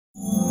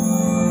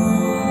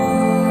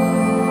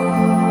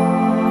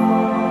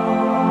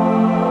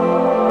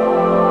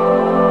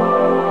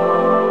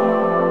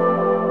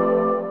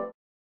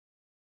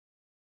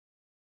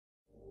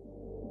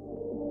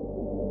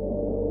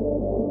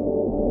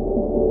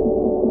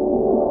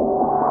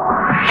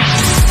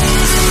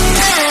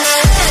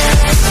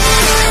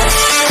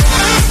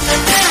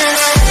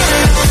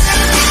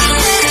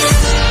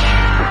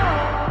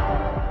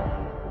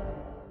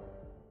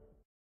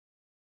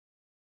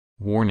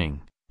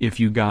If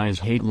you guys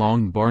hate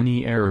long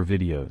Barney error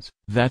videos,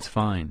 that's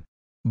fine.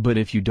 But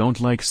if you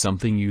don't like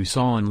something you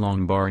saw in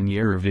long Barney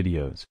error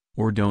videos,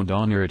 or don't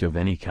honor it of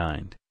any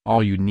kind,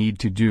 all you need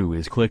to do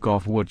is click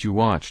off what you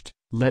watched,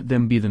 let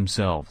them be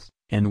themselves,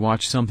 and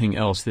watch something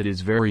else that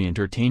is very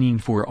entertaining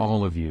for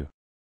all of you.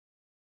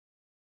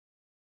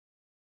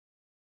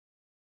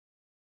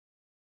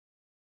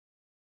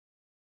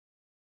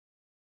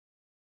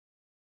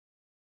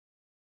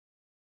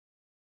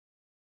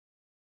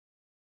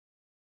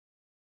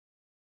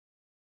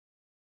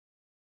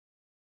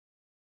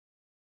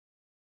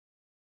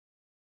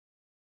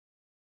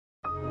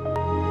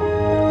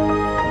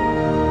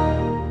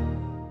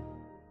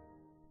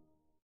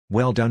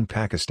 Well done,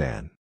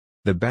 Pakistan.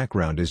 The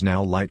background is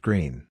now light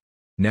green.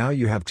 Now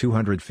you have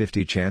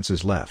 250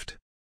 chances left.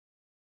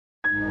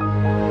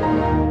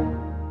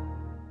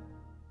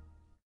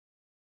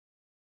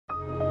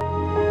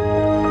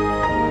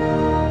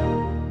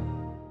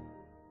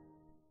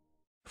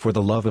 For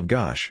the love of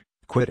gosh,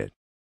 quit it.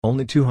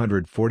 Only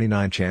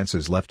 249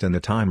 chances left and the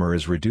timer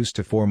is reduced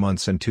to 4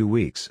 months and 2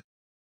 weeks.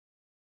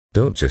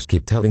 Don't just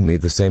keep telling me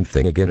the same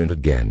thing again and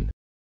again.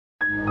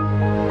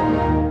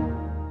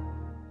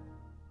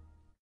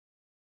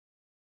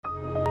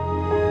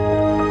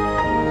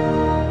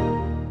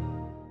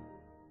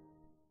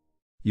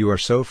 You are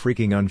so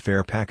freaking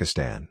unfair,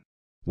 Pakistan.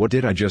 What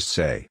did I just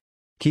say?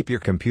 Keep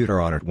your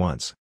computer on at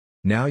once.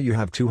 Now you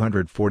have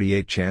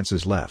 248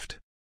 chances left.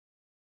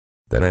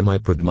 Then I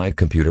might put my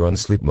computer on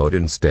sleep mode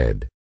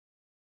instead.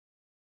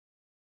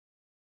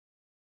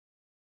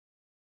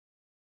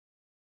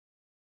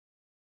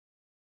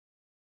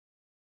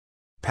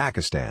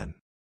 Pakistan.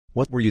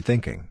 What were you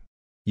thinking?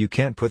 You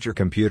can't put your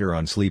computer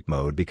on sleep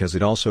mode because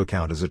it also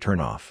counts as a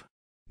turn-off.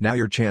 Now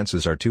your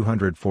chances are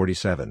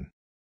 247.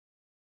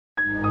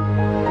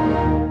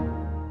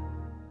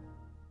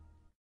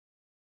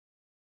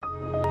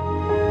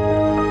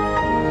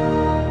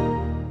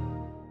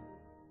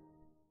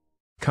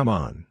 Come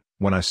on,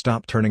 when I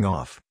stop turning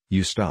off,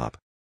 you stop.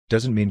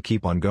 Doesn't mean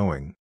keep on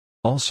going.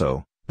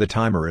 Also, the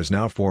timer is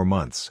now 4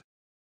 months.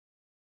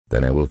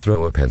 Then I will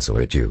throw a pencil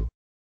at you.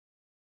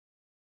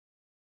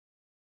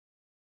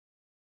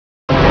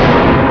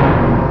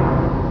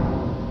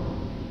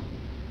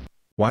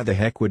 Why the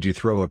heck would you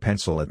throw a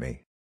pencil at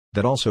me?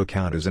 That also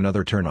count as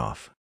another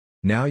turn-off.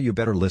 Now you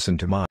better listen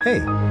to my— Hey!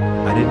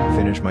 I didn't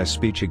finish my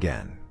speech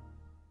again.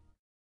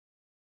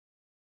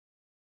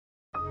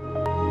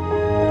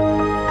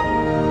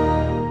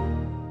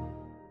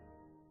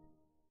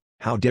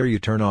 How dare you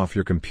turn off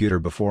your computer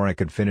before I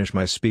could finish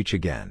my speech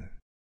again?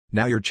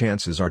 Now your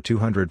chances are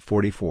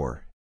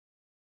 244.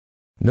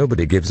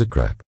 Nobody gives a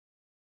crap.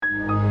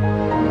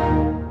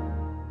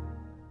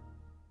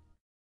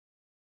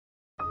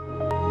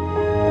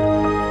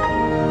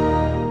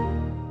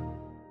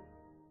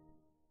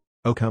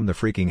 Oh, come the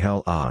freaking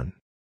hell on.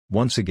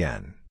 Once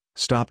again,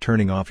 stop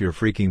turning off your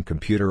freaking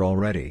computer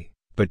already.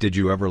 But did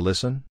you ever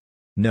listen?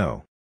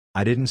 No.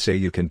 I didn't say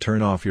you can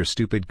turn off your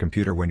stupid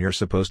computer when you're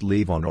supposed to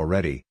leave on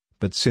already,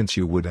 but since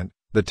you wouldn't,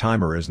 the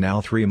timer is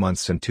now 3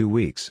 months and 2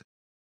 weeks.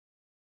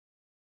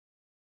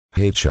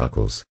 Hey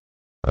Chuckles.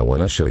 I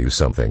wanna show you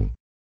something.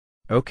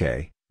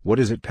 Okay, what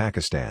is it,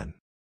 Pakistan?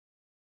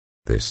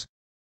 This.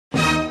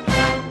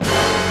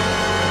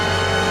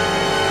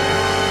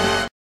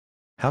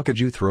 How could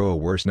you throw a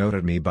worse note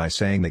at me by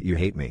saying that you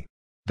hate me?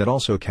 That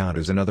also count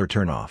as another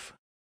turn-off.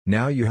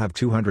 Now you have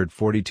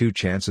 242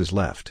 chances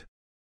left.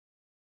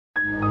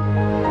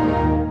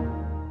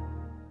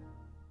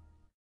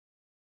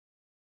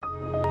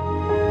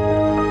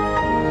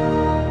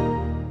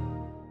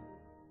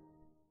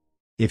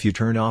 If you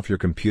turn off your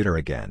computer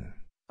again,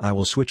 I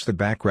will switch the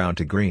background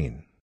to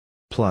green.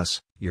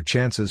 Plus, your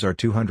chances are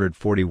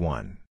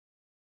 241.